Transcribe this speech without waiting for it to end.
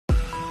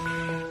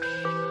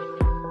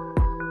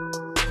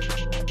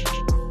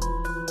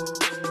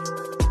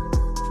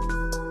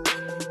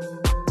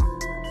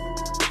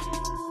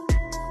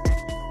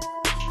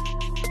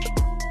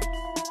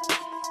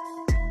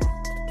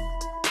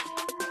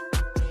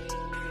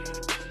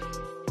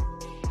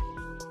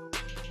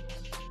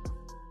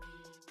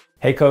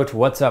Hey coach,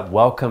 what's up?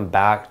 Welcome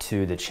back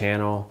to the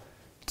channel.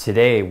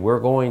 Today we're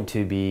going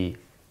to be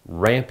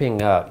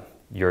ramping up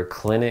your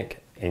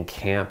clinic and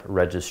camp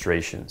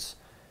registrations.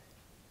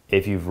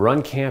 If you've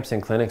run camps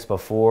and clinics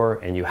before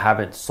and you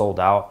haven't sold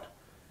out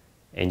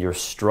and you're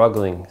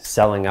struggling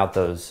selling out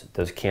those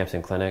camps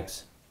and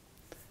clinics,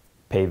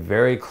 pay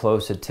very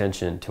close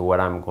attention to what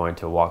I'm going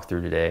to walk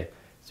through today.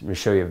 I'm going to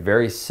show you a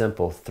very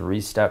simple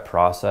 3-step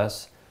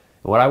process.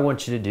 And what I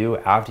want you to do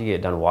after you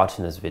get done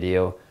watching this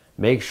video,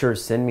 make sure to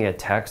send me a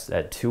text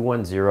at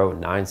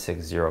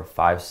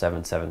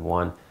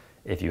 210-960-5771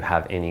 if you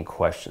have any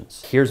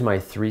questions. Here's my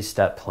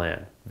 3-step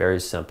plan, very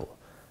simple.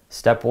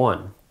 Step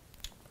 1,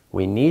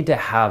 we need to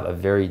have a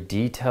very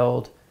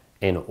detailed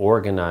and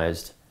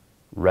organized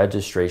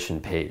registration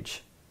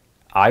page.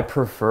 I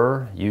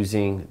prefer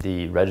using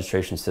the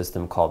registration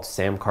system called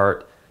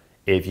Samcart.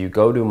 If you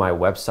go to my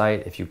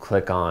website, if you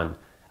click on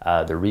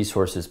the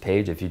resources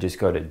page, if you just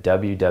go to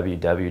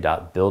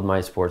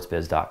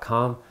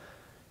www.buildmysportsbiz.com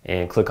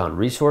and click on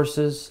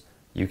resources,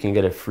 you can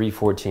get a free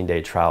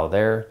 14-day trial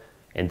there.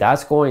 And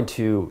that's going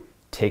to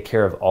take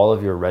care of all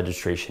of your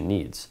registration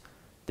needs.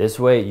 This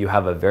way you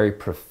have a very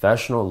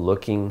professional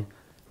looking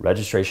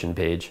registration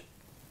page.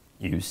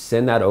 You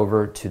send that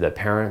over to the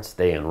parents,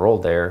 they enroll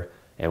there.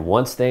 And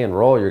once they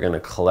enroll, you're going to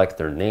collect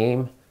their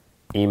name,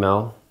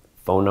 email,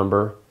 phone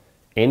number,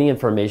 any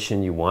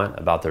information you want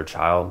about their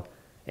child,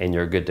 and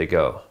you're good to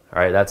go.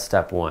 All right, that's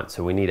step 1.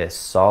 So we need a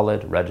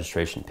solid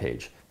registration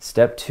page.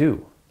 Step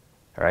 2,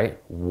 all right,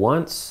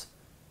 once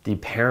the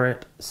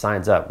parent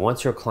signs up,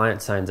 once your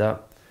client signs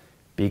up,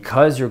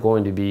 because you're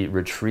going to be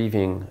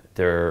retrieving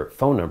their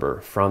phone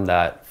number from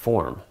that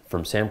form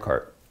from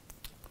Samcart,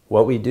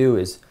 what we do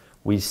is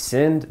we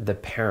send the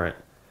parent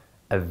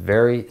a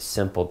very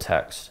simple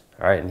text.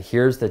 All right, and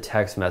here's the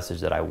text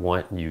message that I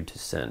want you to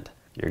send.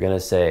 You're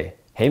gonna say,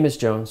 "Hey, Ms.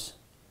 Jones,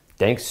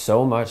 thanks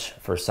so much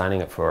for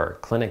signing up for our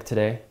clinic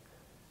today.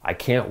 I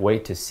can't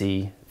wait to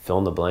see fill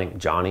in the blank,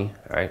 Johnny,"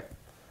 all right?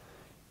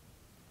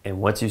 And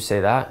once you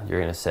say that, you're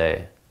gonna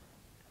say,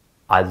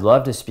 "I'd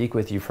love to speak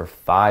with you for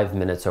 5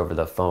 minutes over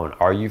the phone.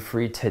 Are you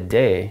free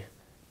today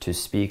to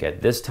speak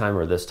at this time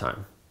or this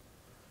time?"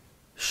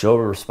 She'll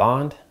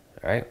respond,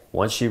 all right?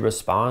 Once she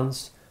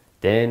responds,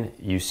 then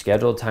you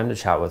schedule time to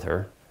chat with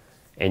her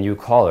and you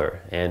call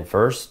her. And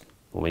first,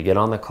 when we get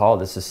on the call,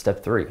 this is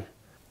step 3.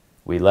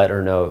 We let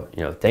her know,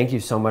 thank you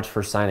so much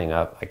for signing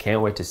up. I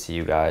can't wait to see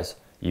you guys.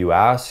 You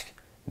ask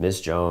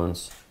Ms.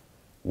 Jones,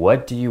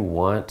 what do you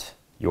want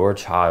your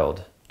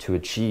child to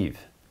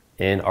achieve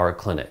in our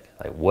clinic?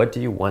 Like, what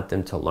do you want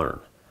them to learn?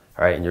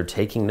 All right, and you're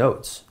taking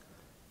notes.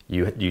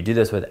 You do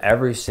this with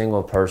every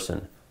single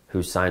person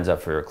who signs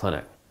up for your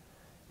clinic,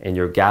 and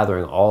you're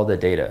gathering all the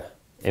data.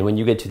 And when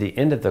you get to the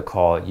end of the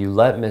call, you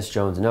let Ms.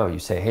 Jones know. You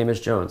say, "Hey, Ms.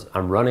 Jones,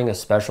 I'm running a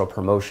special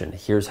promotion.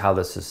 Here's how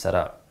this is set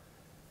up."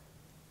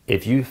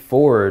 If you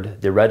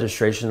forward the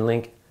registration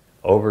link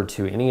over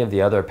to any of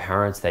the other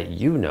parents that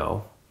you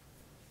know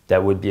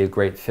that would be a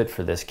great fit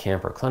for this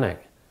camp or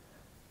clinic,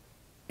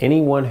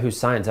 anyone who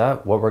signs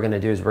up, what we're going to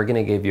do is we're going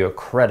to give you a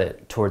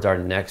credit towards our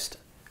next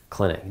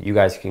clinic. You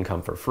guys can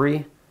come for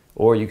free,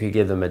 or you could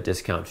give them a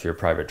discount to your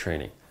private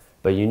training.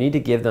 But you need to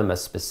give them a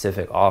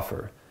specific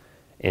offer.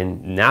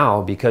 And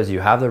now, because you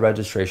have the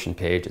registration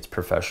page, it's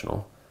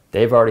professional.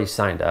 They've already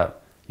signed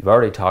up. You've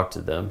already talked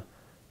to them.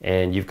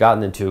 And you've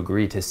gotten them to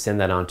agree to send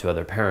that on to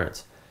other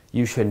parents.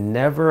 You should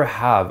never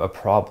have a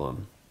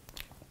problem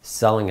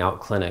selling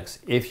out clinics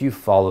if you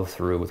follow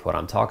through with what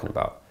I'm talking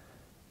about.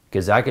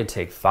 Because I could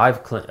take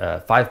 5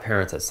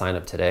 parents that sign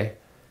up today.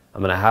 I'm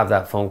going to have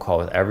that phone call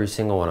with every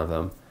single one of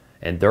them,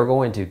 and they're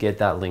going to get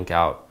that link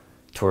out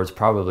towards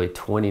probably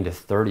 20 to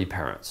 30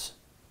 parents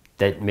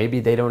that maybe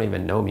they don't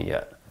even know me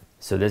yet.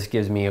 So this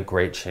gives me a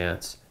great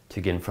chance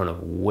to get in front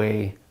of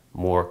way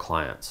more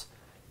clients.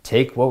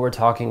 Take what we're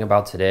talking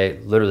about today,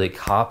 literally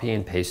copy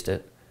and paste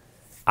it.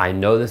 I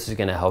know this is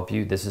going to help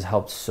you. This has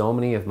helped so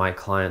many of my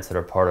clients that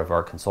are part of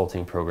our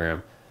consulting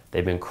program.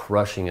 They've been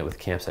crushing it with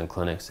camps and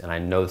clinics, and I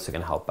know this is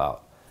going to help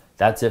out.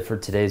 That's it for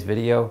today's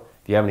video.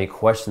 If you have any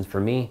questions for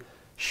me,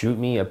 shoot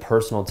me a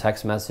personal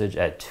text message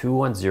at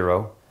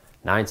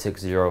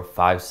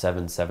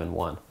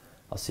 210-960-5771.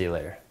 I'll see you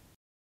later.